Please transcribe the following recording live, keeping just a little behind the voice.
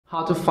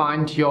How to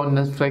find your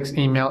Netflix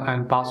email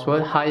and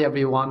password. Hi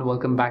everyone,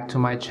 welcome back to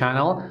my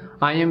channel.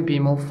 I am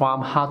Bimo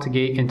from How to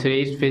Geek. In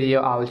today's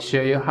video, I will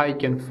show you how you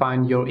can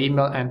find your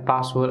email and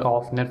password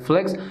of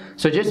Netflix.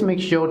 So just make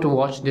sure to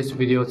watch this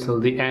video till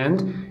the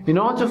end. In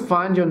order to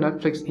find your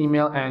Netflix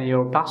email and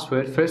your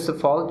password, first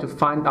of all, to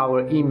find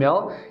our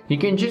email, you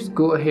can just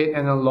go ahead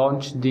and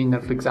launch the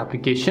Netflix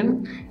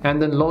application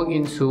and then log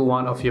into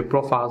one of your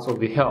profiles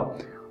over here.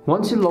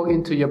 Once you log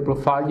into your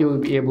profile, you will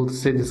be able to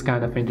see this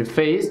kind of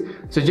interface.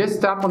 So just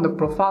tap on the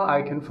profile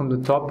icon from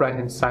the top right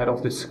hand side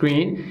of the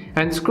screen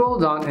and scroll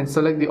down and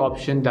select the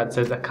option that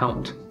says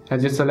account.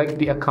 As you select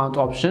the account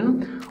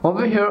option,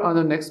 over here on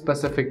the next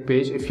specific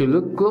page, if you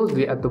look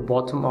closely at the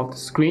bottom of the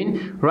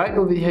screen, right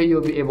over here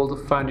you'll be able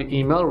to find your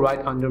email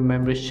right under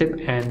membership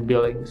and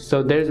billing.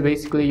 So there's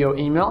basically your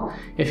email.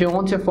 If you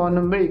want your phone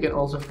number, you can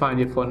also find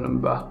your phone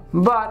number.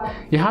 But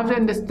you have to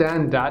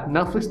understand that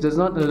Netflix does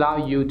not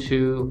allow you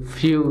to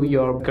view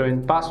your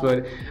current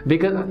password,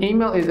 because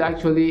email is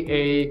actually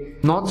a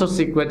not so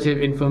secretive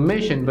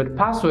information, but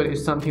password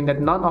is something that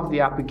none of the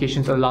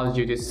applications allows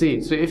you to see.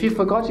 So if you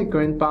forgot your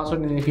current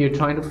password and if you're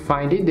trying to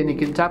find it, then you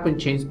can tap on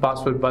change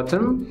password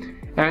button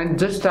and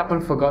just tap on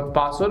forgot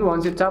password.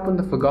 Once you tap on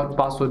the forgot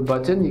password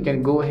button, you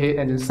can go ahead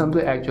and then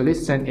simply actually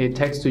send a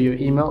text to your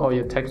email or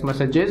your text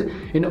messages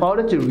in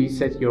order to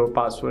reset your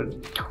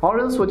password. Or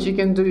else what you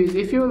can do is,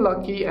 if you're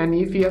lucky and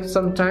if you have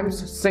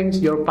sometimes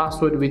synced your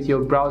password with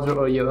your browser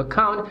or your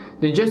account,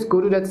 then just go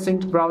to that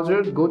synced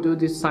browser, go to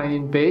this sign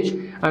in page,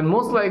 and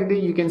most likely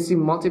you can see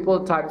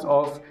multiple types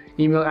of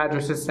email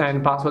addresses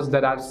and passwords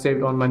that I've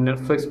saved on my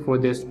Netflix for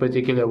this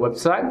particular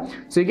website.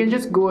 So you can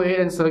just go ahead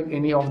and select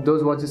any of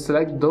those. Once you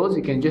select those,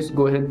 you can just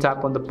go ahead and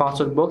tap on the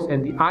password box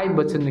and the I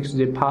button next to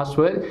the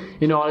password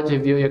in order to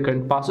view your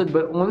current password,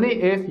 but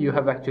only if you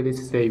have actually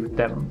saved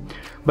them.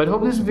 But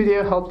hope this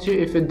video helped you.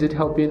 If it did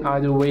help you in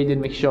either way, then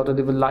make sure to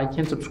leave a like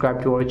and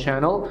subscribe to our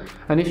channel.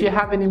 And if you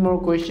have any more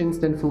questions,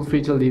 then feel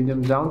free to leave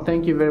them down.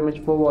 Thank you very much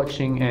for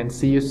watching and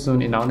see you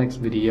soon in our next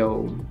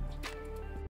video.